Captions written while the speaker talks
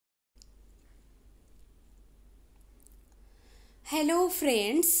Hello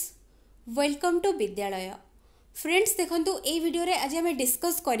friends, welcome to विद्यालय। Friends देखंतु ए video रे आज हमें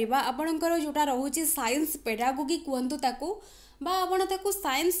डिस्कस करबा आपणकर जोटा रहउची साइंस पेडागोगी कहंतु ताकू बा आपण ताकू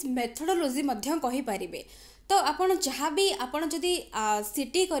साइंस मेथोडोलॉजी मध्य कहि परिबे। तो आपण जहाँ भी आपण जदि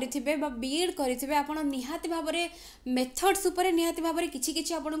सीटी करिथिबे बा बीएड करिथिबे आपण निहाती भाबरे मेथड्स ऊपर निहाती भाबरे किछि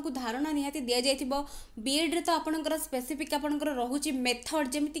किछि आपनको धारणा निहाती दिया जायथिबो। बीएड रे तो आपणकर स्पेसिफिक आपणकर रहउची मेथड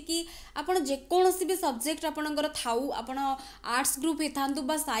जेमिति कि आपण जे कोनोसी भी सब्जेक्ट आपणकर थाउ आपण आर्ट्स ग्रुप हेथांतु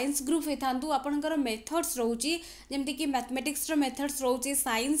बा साइंस ग्रुप हेथांतु आपणकर मेथड्स रहउची जेमिति कि मैथमेटिक्स रो मेथड्स रहउची,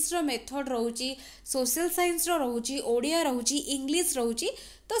 साइंस रो मेथड रहउची, सोशल साइंस रो रहउची, ओडिया रहउची, इंग्लिश रहउची।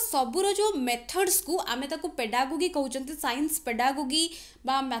 तो सबुर जो मेथड्स को आमे ताको पेडागोगी कहउचंती, साइंस पेडागोगी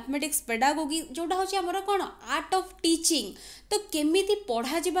बा मैथमेटिक्स पेडागोगी जोटा होची हमर कोन आर्ट ऑफ टीचिंग। तो केमिति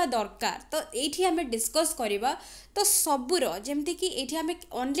पढ़ा जिबा दरकार तो एठी हमें डिस्कस करिबा। तो सबुर जेमति कि एठी हमें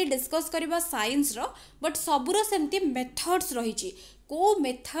ओनली डिस्कस करिबा साइंस रो, बट सबुर सेमति मेथड्स रहिची। को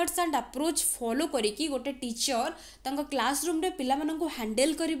मेथड्स एंड अप्रोच फॉलो करिकी गोटे टीचर तांको क्लासरूम रे पिला माननकु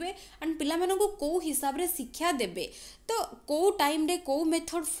हैंडल करिवे एंड पिला माननकु को हिसाब रे शिक्षा देबे। तो को टाइम रे को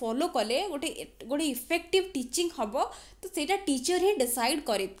मेथड फॉलो कले गोटे इफेक्टिव टीचिंग हबो, तो सेटा टीचर ही डिसाइड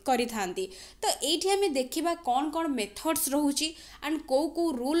करि थांती। तो एठी हमें देखिबा कोन कोन मेथड्स रहउची एंड को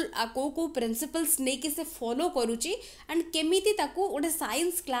रूल को प्रिंसिपल्स नै के से फॉलो करूची एंड केमिति ताकू गोटे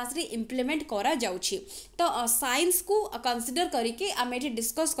साइंस क्लास रे इंप्लीमेंट करा जाउची। तो साइंस को कंसीडर करिके आमे एठी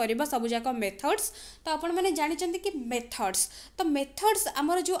डिस्कस करिबा सब जाक मेथड्स। तो आपण माने जानि चंती कि मेथड्स, तो मेथड्स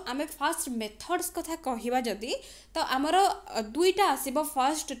हमर जो आमे फास्ट मेथड्स कथा कहिबा जदी तो हमर दुईटा आसीबो।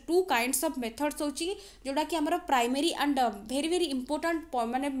 First two kinds of methods होची जोडा कि हमर primary and very very important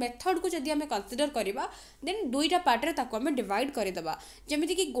माने मेथड को जदी हमें कंसीडर करिबा देन दुईटा पार्ट रे ताको हमें डिवाइड करि दबा।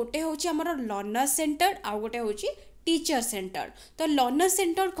 जेमिति कि गोटे होची हमर लर्नर सेंटर्ड आ गोटे होची टीचर सेंटर्ड। तो लर्नर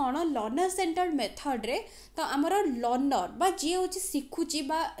सेंटर्ड कौन? लर्नर सेंटर्ड मेथड रे तो आमर लर्नर बा जे होची शिखुची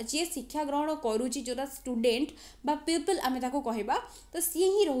बा जे शिक्षा ग्रहण करूची जोरा स्टूडेंट बा पीपल आमे ताको कहिबा, तो सी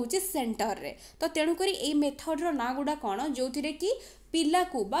ही रहउची सेंटर रे। तो तेणु करी ए मेथड रो ना गुडा कौन जोथिरे कि पिला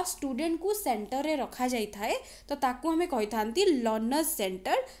को बा स्टूडेंट को सेंटर रे रखा जाई थाए, तो ताकू हमें कहि थांती लर्नर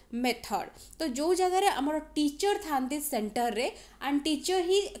सेंटर मेथड। तो जो जगह रे हमर टीचर थांती सेंटर रे एंड टीचर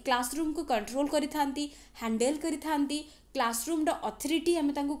ही क्लासरूम को कंट्रोल करि थांती, हैंडल करि थांती, क्लासरूम रो अथॉरिटी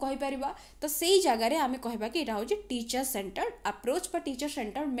हमें तांको कहि परिबा। तो सेही जगह रे हमें कहिबा कि एटा होची टीचर सेंटर अप्रोच बा टीचर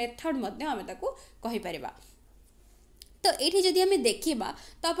सेंटर मेथड मध्ये हमें ताको कहि परिबा। तो ये जदि हमें देखा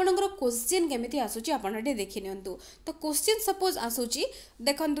तो आपंकर क्वेश्चन केमी आसूची आपड़ देखी नियंतु। तो क्वेश्चन सपोज आसूची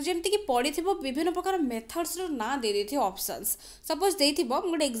देखंतु जेमति कि पढ़ी विभिन्न प्रकार मेथड्स रो ना दे देथि ऑप्शंस। सपोज देथिबो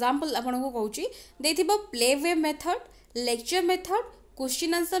गोटे example आपनको कहूची देथिबो play way method, lecture method,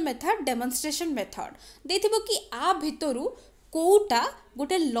 question answer method, demonstration method देथिबो कि आ भितरु कोटा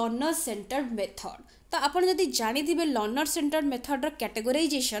गोटे लर्नर सेंटर्ड मेथड। तो आपन जदि जानि थिबे लर्नर सेंटर्ड मेथड रो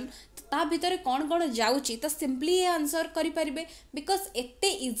कैटेगराइजेशन ता भितर कौन कौन जाउची तो सिंपली ये आंसर करि परिबे। बिकॉज एते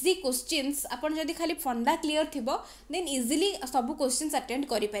इजी क्वेश्चंस आपन जदि खाली फंडा क्लियर थिबो देन इजीली सब क्वेश्चंस अटेंड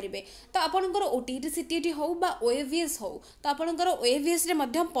करि परिबे। तो आपनकर ओटीटी सीटीटी हो बा ओएवीएस हो, तो आपनकर ओएवीएस रे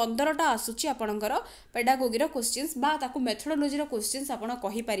मध्य 15 टा आसुची आपनकर पेडागोगी रो क्वेश्चंस बा ताकू मेथोडोलॉजी रो क्वेश्चंस आपन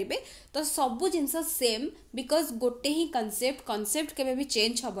कहि परिबे। तो सब जिंस सेम बिकॉज गोटे ही कांसेप्ट केबे भी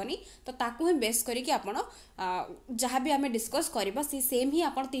चेंज हबनी। तो ताकू ही बेस करी कि आपण जहाँ भी आम डिस्कस करबा सी सेम ही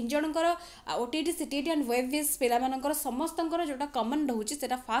आपण तीन जनकर ओटीटी सीटीटी एंड वेबीएस पिला मानकर समस्तंकर जोटा कॉमन रहउची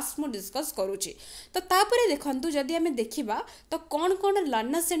सेटा फास्ट मु डिस्कस करूची। तो तापरे देखंतु जदि हमें देखिबा तो कौन कौन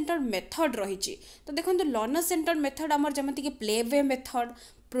लर्नर सेंटर मेथड रहिची। तो देखंतु लर्नर सेंटर मेथड हमर जेमति कि play way method,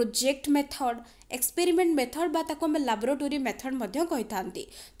 project method, experiment method बा ताको हम लैबोरेटरी मेथड मध्य कहि थांती।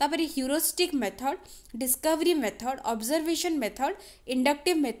 तापरे heuristic method, discovery method, observation method,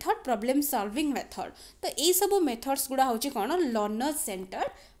 inductive method, problem solving method. तो ए सब मेथड्स गुडा होची कोन लर्नर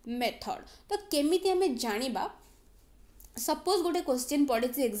सेंटर मेथड। तो केमिति हमें जानिबा सपोज गोटे क्वेश्चन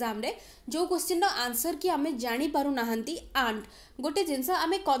पढ़ी एग्जाम रे जो क्वेश्चन आंसर कि आमे जानी पारु नाहंती एंड गोटे जिनस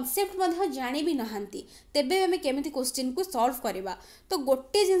आमे कॉन्सेप्ट मध्ये जानी भी नाहंती, तेबे आमे केमिति क्वेश्चन को सॉल्व करबा। तो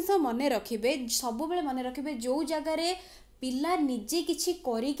गोटे जिनस मने रखिबे सब बेले मने रखिबे जो जगह रे पिला निजे किछि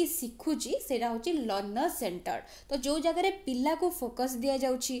करी कि सिखुची सेटा होची लर्नर सेंटर। तो जो जगह रे पिला को फोकस दिया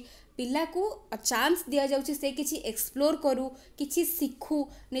जाउची, पिला को चांस दिया जाउची से किछि एक्सप्लोर करू, किछि सिखु,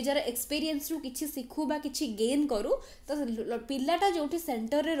 निजर एक्सपीरियंस रु किछि सिखु बा किछि गेन करू। तो पिलाटा जोठी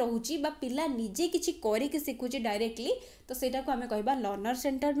सेंटर रे रहउची बा पिला निजे किछि करी कि सिखुची डायरेक्टली, तो सेटा को हमें कहबा लर्नर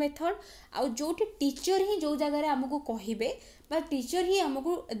सेंटर मेथड। आ जोठी टीचर ही जो जगह रे हमको कहिबे बा टीचर ही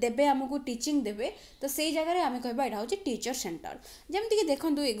हमको देबे हमको टीचिंग देबे, तो सेही जगह रे हमें कहबा एटा होची टीचर सेंटर। जेमति कि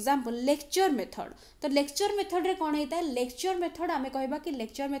देखंतु एग्जांपल लेक्चर मेथड। तो लेक्चर मेथड रे कोन हेता लेक्चर मेथड हमें कहबा कि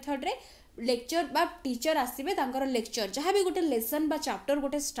लेक्चर मेथड रे लेक्चर बा टीचर आसबे तांकर लेक्चर जहाँ भी गोटे लेसन बा चैप्टर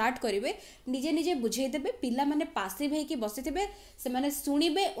गोटे स्टार्ट करेंगे निजे निजे बुझेदेवे पिला माने पासिव होइकी बसिथिबे से माने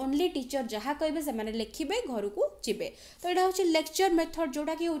सुनिबे ओनली टीचर जहाँ कहबे से माने लिखिबे घर को जिबे। तो एटा होची लेक्चर मेथड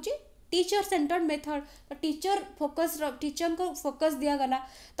जोटा कि होची टीचर सेंटर्ड मेथड। तो टीचर को फोकस दिया गला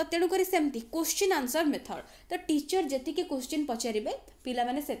तो तेणु करी सेमती क्वेश्चन आंसर मेथड। तो टीचर जेति के क्वेश्चन पचारिबे पिला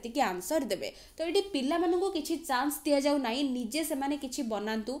माने सेति के आंसर देबे। तो एटी पिला मानन को किछि चांस दिया जाउ नाही निजे से माने किछि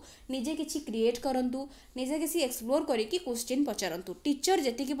बनांतु निजे किछि क्रिएट करंतु निजे किछि एक्सप्लोर करी कि क्वेश्चन पचारंतु टीचर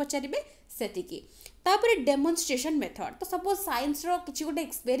जेति के पचारिबे सेति की। तापर डेमोन्स्ट्रेशन मेथड। तो सपोज साइंस रो किछि गोटे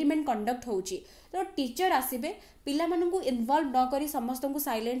एक्सपेरिमेंट कंडक्ट होउची तो टीचर आसीबे पिला मानन को इन्वॉल्व न करी समस्त को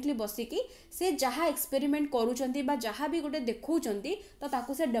साइलेंटली बसिकी से जहाँ एक्सपेरिमेंट करूचंती बा जहाँ भी गोटे देखौचंती तो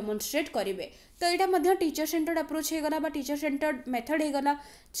ताकू से डेमोन्स्ट्रेट करिवे। तो एटा मध्य टीचर सेंटर्ड अप्रोच हे गला बा टीचर सेंटर्ड मेथड हे गला।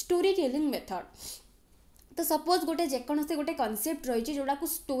 Story telling method. तो सपोज गोटे जेकोसी गोटे कनसेप्ट रही जोड़ा को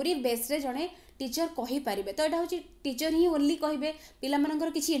स्टोरी बेस रे जड़े टीचर कही पारिबे तो यहाँ टीचर ही ओनली कहे पिला मानकर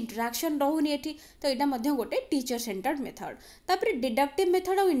किसी इंटराक्शन रहूनी एठी। तो यहाँ गोटे टीचर सेंटर्ड मेथड। तापर डिडक्टिव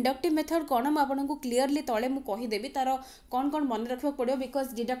मेथड और इंडक्टिव मेथड कौन मुझे क्लीयरली तले मुझेदेवी तार कौन कौन मन रखा पड़ो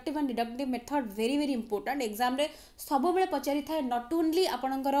because deductive and deductive method very very important exam रे सब बेले पचारि थाए नॉट ओनली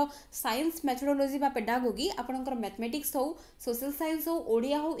आपणकर साइंस मेथोडोलॉजी बा पेडागोगी आपणकर मैथमेटिक्स हो सोशल साइंस हो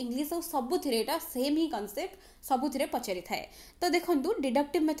ओडिया हो इंग्लिश हो सबुथिरे एटा सेम ही कॉन्सेप्ट सबुथिरे पचारि थाए। तो देखंतु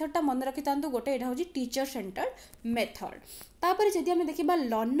डिडक्टिव मेथडटा मन रखि तांतु गोटे एटा होची टीचर सेंटर्ड मेथड। तापर जदि आमे देखिबा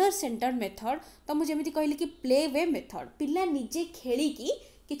लर्नर सेंटर्ड मेथड तो मु जेमिति कहली कि प्ले वे मेथड पिला निजे खेली की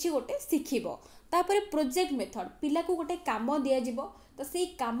किछि गोटे सिखिबो। तापर प्रोजेक्ट मेथड पिला को गोटे काम दिया जिवो तो सेई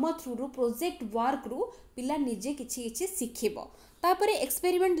काम थ्रू रु प्रोजेक्ट वर्क रु पिला निजे किछि किछि सिखिबो। तापर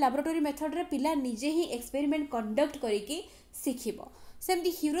एक्सपेरिमेंट लैबोरेटरी मेथड रे पिला निजे ही एक्सपेरिमेंट कंडक्ट करिकी सिखिबो। सेमती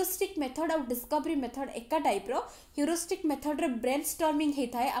ह्यूरिस्टिक मेथड और डिस्कवरी मेथड एका टाइप रो। ह्यूरिस्टिक मेथड रे ब्रेन स्टॉर्मिंग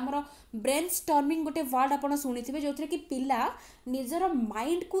होता है आमर ब्रेन स्टॉर्मिंग गोटे वर्ड आपड़ शुणी जो कि पिला निजर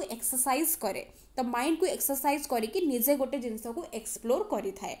माइंड को एक्सरसाइज करे। तो माइंड को एक्सरसाइज करके निजे गोटे जिनस को एक्सप्लोर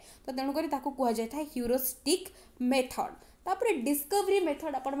करि थाए। तो तेणुकर कह जाए ह्यूरिस्टिक मेथड। तापर डिस्कवरी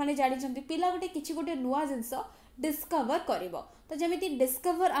मेथड आपण माने जानिछंती पिला गोटे किछि गोटे नुआ जिनस डिस्कवर करिवो। तो जमिति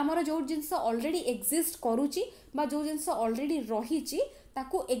डिस्कवर आमर जो जिनस ऑलरेडी एग्जिस्ट करूची बा जो जिनस ऑलरेडी रहीची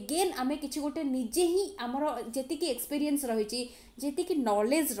ताकू एगेन आमे किछि गोटे निजे ही आमर जेतिकी एक्सपीरियंस रहीची जेतिकी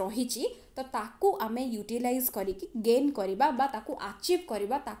नॉलेज रहीची तो ताकू आमे यूटिलाइज करिकी गेन करिबा बा ताकू अचीव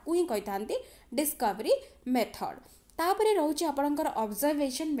करिबा ताकू ही कहितांती डिस्कवरी मेथड। तापरे रहउची आपणकर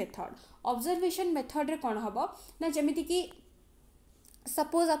ऑब्जर्वेशन मेथड। ऑब्जर्वेशन मेथड रे कोन हबो ना जेमिति की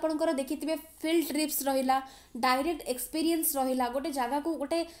सपोज आपणकर देखिथिबे फील्ड ट्रिप्स रहिला डायरेक्ट एक्सपीरियंस रहिला गोटे जगह को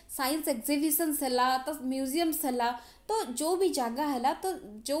गोटे साइंस एग्जिबिशंस हैला तो म्यूजियम्स हैला तो जो भी जगह हैला तो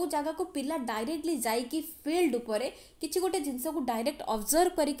जो जगह को पिला डायरेक्टली जाइकी फील्ड उपरे किछि गोटे जिनस को डायरेक्ट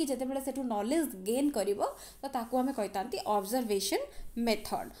ऑब्जर्व करिकी जते बेले सेटू नॉलेज गेन करिवो तो ताकू हमें कहितांती ऑब्जर्वेशन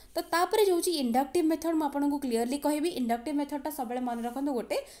मेथड। तो तापरे जो ची इंडक्टिव मेथड म आपन को क्लियरली कहबी इंडक्टिव मेथड ता सबले मन रखंतु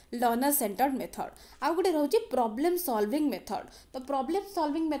गोटे लर्नर सेंटर्ड मेथड। आ गोटे रहउची प्रॉब्लम सॉल्विंग मेथड। तो प्रॉब्लम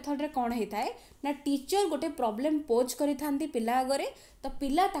सॉल्विंग मेथड रे कोन हेताए ना टीचर गोटे प्रॉब्लम पोज करिथांती पिला आगरे तो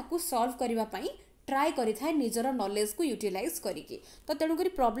पिला ताकू सॉल्व करिवा पई ट्राए करि थाए निजर नॉलेज को यूटिलाइज करिकी। तो तेणु करी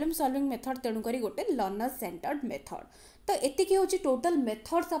प्रॉब्लम सॉल्विंग मेथड तेणु करी गोटे लर्नर सेंटर्ड मेथड। तो एतिकी होची टोटल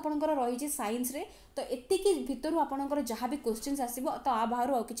मेथड्स आपनकर रही साइंस रे। तो एतिकी भितर आपनकर जहाँ भी क्वेश्चंस आसीबो तो आ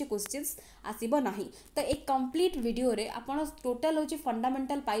बाहर आ किछि क्वेश्चंस आसीबो नाही। तो एक कंप्लीट वीडियो रे आपन टोटल होची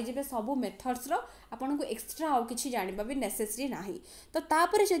फंडामेंटल पाई जेबे सब मेथड्स रो आपन को एक्स्ट्रा आ किछि जानिबा भी नेसेसरी नाही। तो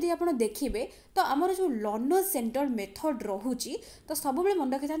तापर जदि आपन देखिबे तो हमर जो लर्नर सेंटर्ड मेथड रहूची तो सब बेले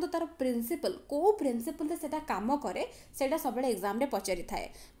मन रखि थांतो तार प्रिंसिपल को प्रिंसिपल रे सेटा काम करे सेटा सब बेले एग्जाम रे पचारि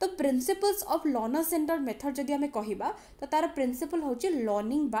थाए। तो principles of learner centred method जदि हमें कहिबा तो तार प्रिंसिपल होची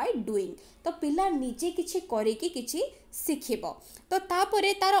लर्निंग बाय डूइंग। तो पिला निजे किछि करिकी किछि सिखिबो। तो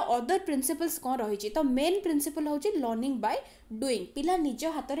तापरे तार अदर प्रिंसिपल्स कोन रहिछि तो मेन प्रिंसिपल होछि लर्निंग बाय डूइंग पिला निज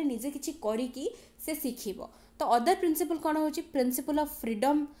हाथ रे निजे किछि करिकी से सिखिबो। तो अदर प्रिंसिपल कोन होछि principle of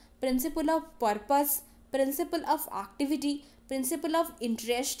freedom principle of purpose principle of activity principle of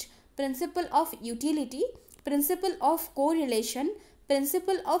interest principle of utility principle of correlation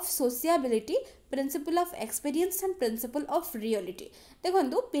principle of sociability principle of experience and principle of reality.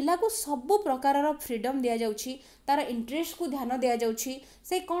 देखो पिला को सब प्रकार फ्रीडम दिया जाउछि तार interest को ध्यान दिया जाउछि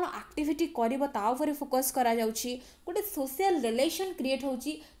से कौन एक्टिविटी करिवो ता ऊपर फोकस करा जाउछि गोटे सोशल रिलेशन क्रिएट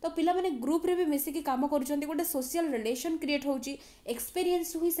होउछि। तो पिला माने ग्रुप रे भी मिसिकी काम करूछंती गोटे सोशल रिलेशन क्रिएट होउछि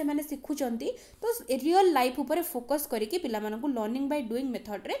एक्सपीरियंस ही से माने सिखुछंती। तो रियल लाइफ ऊपर फोकस करिके पिला मानकु लर्निंग बाय डूइंग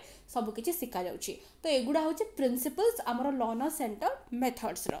मेथड रे सब किछि सिखा जाउछि। तो एगुडा होछि प्रिंसिपल्स हमर लर्नर सेंटर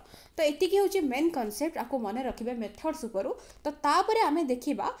मेथड्स रो। तो एतिकी होछि मेन कॉन्सेप्ट आपको मन रखिबे मेथड्स ऊपर तो तापर आमे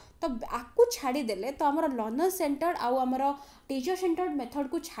देखिबा तो आकु छाड़ी देले तो हमर लर्नर सेंटर्ड आउ हमर टीचर सेंटर्ड मेथड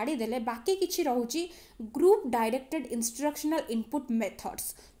को छाड़ी देले बाकी किछि रहउची group directed instructional input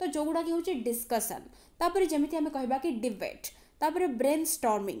methods तो जोगुडा कि होची डिस्कशन तापर जेमिति आमे कहबा कि डिबेट तापर ब्रेन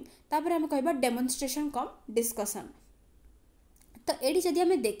स्टॉर्मिंग तापर आमे कहबा डेमोन्स्ट्रेशन कम डिस्कशन तो एडी जदि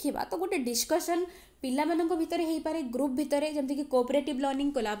आमे देखिबा तो गोटे डिस्कशन पिला मानक भितर हेई पारे ग्रुप भितर जमती कि कोऑपरेटिव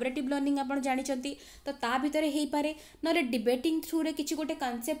लर्निंग कोलैबोरेटिव लर्निंग आपण जानि चंती तो ता भितर हेई पारे नले डिबेटिंग थ्रू रे किछि गोटे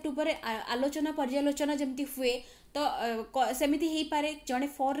कांसेप्ट ऊपर आलोचना पर्यालोचना जमती हुए तो सेमिति हेई पारे जने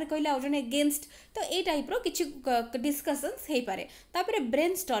फॉर रे कहले आ जने अगेंस्ट तो ए टाइप रो किछि डिस्कशंस हेई पारे तापरे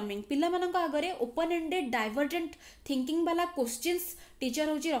ब्रेन स्टॉर्मिंग पिला मानक आगरे ओपन एंडेड डाइवर्जेंट थिंकिंग वाला क्वेश्चंस टीचर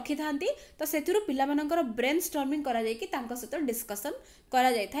होची रखि थांती तो सेतिरु पिला मानकर ब्रेन स्टॉर्मिंग करा जाय कि तांका सहित डिस्कशन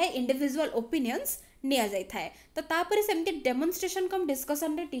करा जाय थाए इंडिविजुअल ओपिनियंस निया जाय थाए तो तापरे सेमती डेमोन्स्ट्रेशन कम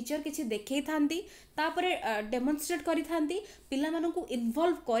डिस्कशन रे टीचर किछि देखै थांती तापरे डेमोन्स्ट्रेट करि थांती पिला मानकु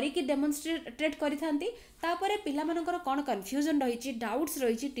इन्वॉल्व करी कि डेमोन्स्ट्रेट करि थांती तापरे पिला मानकर कोन कंफ्यूजन रहिछि डाउट्स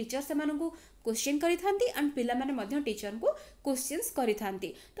रहिछि टीचर से मानकु क्वेश्चन करि थांती एंड पिला माने मध्य टीचर को क्वेश्चंस करि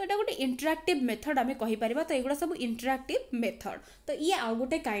थांती तो एटा गोटे इंटरैक्टिव मेथड आमे कहि परिबा तो एगुडा सब इंटरैक्टिव मेथड तो ये आ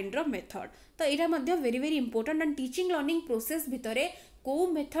गोटे काइंड रो मेथड तो एटा मध्य very very important and teaching learning process भितरे को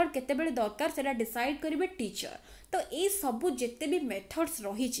मेथड केते बेले दरकार सेटा डिसाइड करिवे टीचर तो ए सबु जेते भी मेथड्स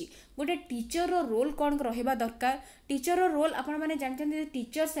रहिछि गोटे टीचर रो रोल कोन रहिबा दरकार टीचर रो रोल आपण माने जानछन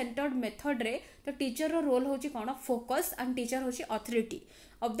टीचर सेंटर्ड मेथड रे तो टीचर रो रोल होछि कोन फोकस एंड टीचर होछि authority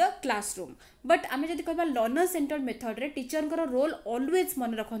of the classroom but आमे जदि कहबा लर्नर सेंटर्ड मेथड रे टीचर को रोल ऑलवेज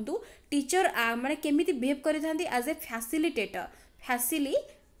मन रखंतु टीचर माने केमिति बिहेव करि थांती एज ए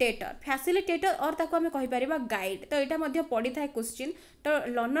फैसिलिटेटर और ताको हमें कहि परिबा गाइड तो एटा मध्य पड़ी थाए क्वेश्चन तो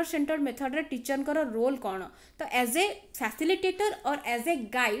लर्नर सेंटर्ड मेथड रे टीचर को रोल कोन तो एज ए फैसिलिटेटर और एज ए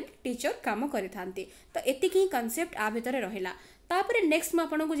गाइड टीचर काम करि थांती तो एतिक ही कांसेप्ट आ भितरे रहिला तापरे नेक्स्ट मैं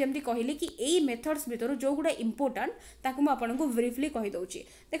आपको जमती कहली कि एई मेथड्स भितर जो गुडा इंपोर्टेंट ताको मैं आपको ब्रीफली कहि दउची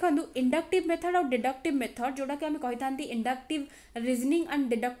देखंतु इंडक्टिव मेथड और डिडक्टिव मेथड जोडा कि हम कहि थांती inductive reasoning and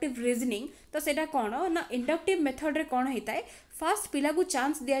deductive reasoning तो सेटा कोन ना इंडक्टिव मेथड रे कोन हेताय फर्स्ट पिला को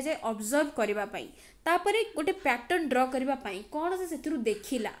चांस दिया जाए ऑब्जर्व करबा पई तापरे गोटे पैटर्न ड्रा करबा पई कोन से सेतिरु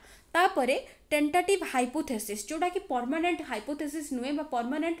देखिला तापरे टेंटेटिव हाइपोथेसिस जोड़ा कि परमानेंट हाइपोथेसिस नुहे बा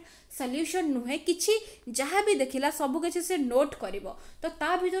परमानेंट सॉल्यूशन नुहे किछि जहाँ भी देखिला सब किछि से नोट करिवो तो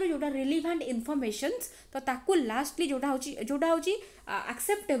ता भीतर जोड़ा रिलेवेंट इन्फॉर्मेशंस तो ताकू लास्टली जोड़ा होची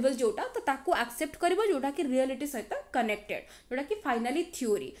एक्सेप्टेबल जोटा तो ताकू एक्सेप्ट करिवो जोड़ा कि रियलिटी सहित कनेक्टेड जोड़ा कि फाइनली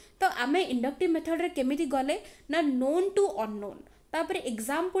थ्योरी तो आमे इंडक्टिव मेथड रे केमिति गले ना नोन टू अननोन तापर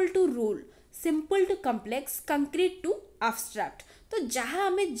example to rule simple to complex concrete to abstract तो जहाँ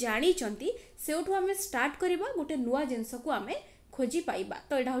आमे जानी चंती सेउठु आमे स्टार्ट करिबा गोटे नुआ जिंस को आमे खोजी पाइबा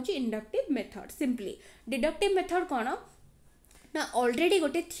तो एटा होची inductive method simply deductive method कोन ना ऑलरेडी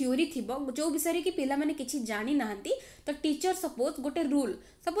गोटे थ्योरी थिबो जो विषय कि पिला माने किछि जानि नाहंती तो टीचर सपोज गोटे रूल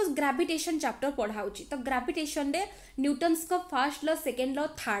सपोज ग्रेविटेशन चैप्टर पढ़ाउची तो ग्रेविटेशन रे न्यूटन्स का first law second law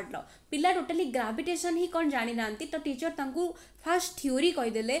third law पिला टोटली ग्रेविटेशन ही कोन जानि नाहंती तो टीचर तांकू फर्स्ट थ्योरी कहि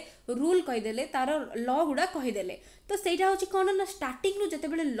देले रूल कहि देले तार लॉ गुडा कहि देले तो सेटा होची कोन ना स्टार्टिंग रु जते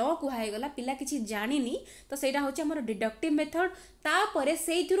बेले लॉ कुहाय गला पिला किछि जानिनी तो सेटा होची हमर डिडक्टिव मेथड तापरे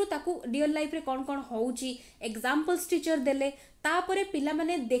सेइथिरु ताकू रियल लाइफ रे कोन कोन होउची एग्जांपल्स टीचर देले तापरे पिला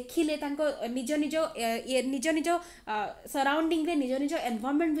माने देखिले तांको निज निज सराउंडिंग रे निज निज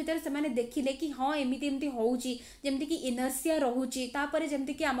एनवायरनमेंट भीतर से माने देखिले कि हां एमिति होउची जेमति कि इनर्शिया रहउची तापरे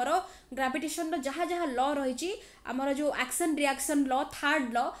जेमति कि हमरो ग्रेविटेशन रो जहा जहा लॉ रहिची हमरो जो action reaction law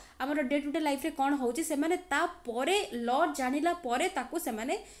third law हमरो डे टू डे लाइफ रे कोन होउची से माने ता परे लॉ जानिला परे ताकू से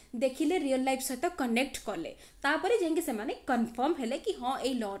माने देखिले रियल लाइफ सहित कनेक्ट कले तापरे जेंके से माने कंफर्म हेले कि हां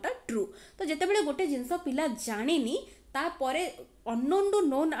ए लॉ टा ट्रू तो जते बेले गोटे जिंस पिला जानिनी तापरे अननोन टू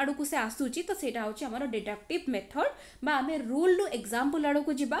नोन आड़ू को से आसूची तो सेटा होची हमर डिडक्टिव मेथड बा हमें रूल टू एग्जांपल आड़ू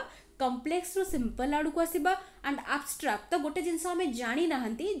को जिबा कॉम्प्लेक्स टू सिंपल आड़ू को आसीबा एंड एब्स्ट्रैक्ट तो गोटे जिंस हमें जानि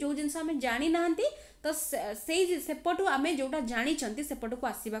नाहंती जो जिंस हमें जानि नाहंती तो सेई सेपटू हमें जोटा जानि चंती सेपटू को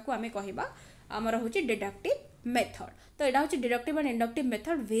आसीबा को हमें कहिबा हमर होची डिडक्टिव मेथड तो एटा होची deductive and inductive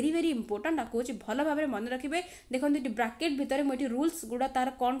method very very important आपको होची भलो भाबरे मन रखिबे देखंतु ब्रैकेट भितरे मोटी रूल्स गुडा तार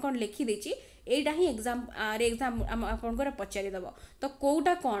कोन कोन लिखि देची एटा ही एग्जाम आपनकर पचारि दबो तो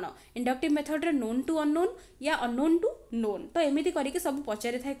कोउटा कोन इंडक्टिव मेथड रे नोन टू अननोन या अननोन टू नोन तो एमिति करिके सब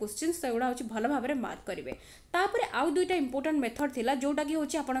पचारि थाय क्वेश्चंस तो एडा होची भलो भाबरे मार्क करिवे तापरे आउ दुईटा इंपोर्टेंट मेथड थिला जोटा कि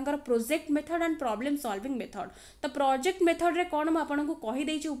होची आपनकर project method and problem problem solving method. तो प्रोजेक्ट मेथड रे कोन म आपनको कहि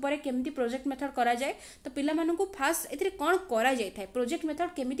देछि ऊपर केमती प्रोजेक्ट मेथड करा जाए। तो पिला माननकु फास्ट एथिरे कोन करा जाय थाए, प्रोजेक्ट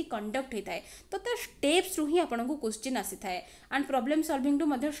मेथड केमिति कंडक्ट होय थाए, तो त स्टेप्स रु ही आपनको क्वेश्चन आसी थाए एंड प्रॉब्लम सॉल्विंग रु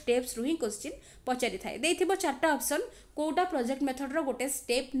मध्ये स्टेप्स रु ही क्वेश्चन पचारि थाए। देथिबो चारटा ऑप्शन, कोटा प्रोजेक्ट मेथड रो गोटे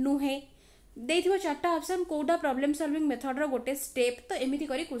स्टेप नुहे, देथिबो चारटा option Kota problem solving method रो गोटे स्टेप। तो एमिति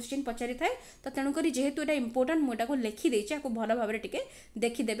करी क्वेश्चन पचारि थाए। तो तेणु करी जेहेतु एटा इंपोर्टेंट मोटा को लिखि देछि, आको भलो भाबरे टिके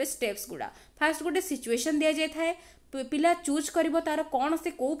देखि देबे स्टेप्स गुडा। फास्ट गोटे सिचुएशन दिया जाय थाए, पिला चूज करिवो तार कोन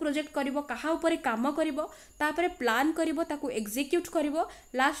से को प्रोजेक्ट करिवो, कहा ऊपर काम करिवो, तापरे प्लान करिवो, ताकू एग्जीक्यूट करिवो,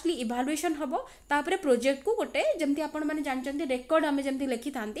 लास्टली इवैल्यूएशन हबो, तापरे प्रोजेक्ट को गोटे जेमति आपण माने जानचंती रेकॉर्ड आमे जेमति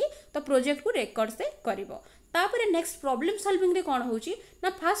लिखि थांती, तो प्रोजेक्ट को रेकॉर्ड से करिवो। तापरे नेक्स्ट प्रॉब्लम सॉल्विंग रे कोन होउची ना,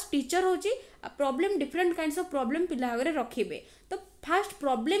 फास्ट टीचर होउची problem different kinds of problem पिला आगे रखिबे। तो फास्ट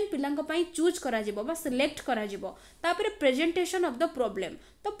प्रॉब्लम पिलांको पई चूज करा जिवो बा सिलेक्ट करा जिवो, तापरे प्रेजेंटेशन ऑफ द प्रॉब्लम।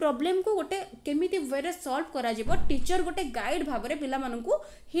 तो प्रॉब्लम को गोटे केमिति वे रे सॉल्व करा जिवो, टीचर गोटे गाइड भाबरे पिला माननकु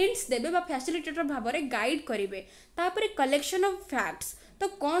हिंट्स देबे बा फैसिलिटेटर भाबरे गाइड करिवे। तापरे कलेक्शन ऑफ फैक्ट्स, तो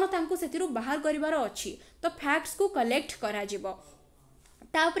कोन तांको सेतिरु बाहर करिवार अछि, तो फैक्ट्स को कलेक्ट करा जिवो।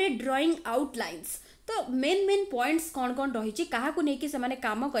 तापरे ड्राइंग आउटलाइंस, तो मेन मेन पॉइंट्स कौन कौन रही क्या लेकिन से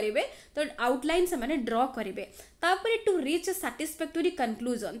काम करेंगे, तो आउटलाइन से ड्र करेंगे। तापर टू रीच सैटिस्फैक्टरी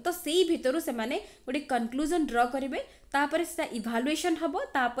कंक्लूजन, तो से भितर से गोटे कंक्लूजन ड्र करेंगे। तापर से इवैल्यूएशन हम,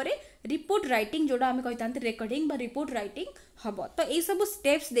 तापर रिपोर्ट राइटिंग जोड़ा आम कही रिकॉर्डिंग बा रिपोर्ट राइटिंग हम। तो ये सब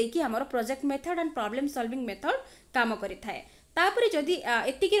स्टेप्स देकी हमर project method and problem solving method काम करिथाए। तापर जदि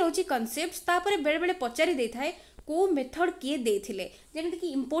एतिकी रहउची कॉन्सेप्ट्स, तापर बेले बेले पचारि देथाए को मेथड किए देथिले, जेमति कि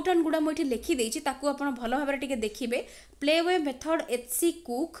इंपोर्टेंट गुडा मोठी लिखि देछि, ताकू आपण भलो भाबरे टिके देखिबे। प्लेवे मेथड एचसी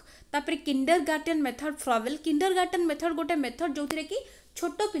कुक, तापर kindergarten method Froebel. Kindergarten method गोटे मेथड जोथिरे कि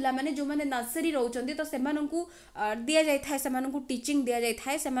छोट पिला माने जो माने नर्सरी रहउचंदी, तो सेमानंकु दिया जाय थाए, सेमानंकु टीचिंग दिया जाय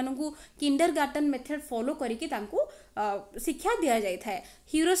थाए, सेमानंकु किंडरगार्टन मेथड फॉलो करिकि तांकु शिक्षा दिया जाय थाए।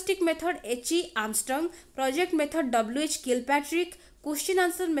 Heuristic method HE Armstrong, project method WH Kilpatrick, question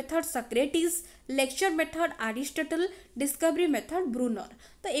answer method Socrates, lecture method Aristotle, discovery method Brunner.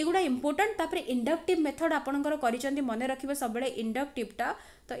 तो एगुड़ा इंपोर्टेंट। तापर इंडक्टिव मेथड आपणकर करिसेंती, मने रखिबे सबले इंडक्टिवटा।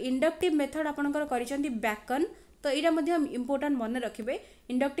 तो इंडक्टिव मेथड आपणकर करिसेंती बैकन, तो यहाँ मध्य इंपोर्टेंट मन रखिबे।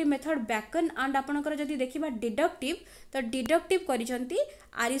 इंडक्टिव मेथड बैकन एंड आपणकर जदि देखिबा डिडक्टिव, तो डिडक्टिव करिसेंती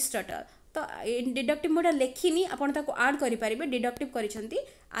एरिस्टोटल। तो डिडक्टिव मोटा लेखिनी, आपण ताको ऐड करि परिबे, डिडक्टिव करिसेंती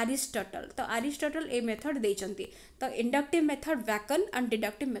एरिस्टोटल। तो एरिस्टोटल ए मेथड देइचंती। तो inductive method bacon and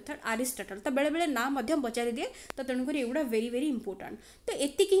deductive method Aristotle. तो बेले बेले ना मध्य पचारि दिए, तो तेणुक एगुड़ा वेरी वेरी इंपोर्टेंट। तो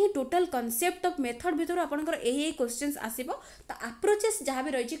एतिकी ही टोटल कॉन्सेप्ट ऑफ मेथड भितर आपनकर ए क्वेश्चंस आसीबो। तो अप्रोचेस जहाँ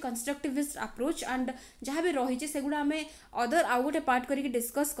भी रही कंस्ट्रक्टिविस्ट अप्रोच एंड जहाँ भी रही सेगुड़ा आम अदर आउ गोटे पार्ट करके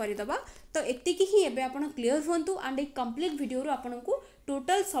डिस्कस करदबा। तो एतिकी ही एबे आपण clear होंतु and A complete video row आपनकु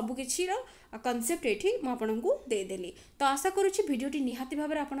total सब किछि कॉन्सेप्ट एठी म आपनकु दे देली। तो आशा करूछि वीडियोटी निहाती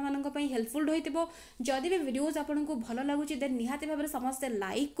भाबरे आपण मानक पई हेल्पफुल होइतिबो। जदि भी वीडियोज आपनकु भलो लागुछि देन निहाती भाबरे समस्त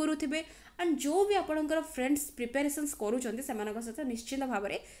लाइक करूथिबे एंड जो भी आपनकर फ्रेंड्स प्रिपरेशंस करूछन्ते सेमानक साथ निश्चित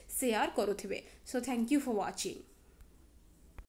भाबरे share करूथिबे। So thank you for watching.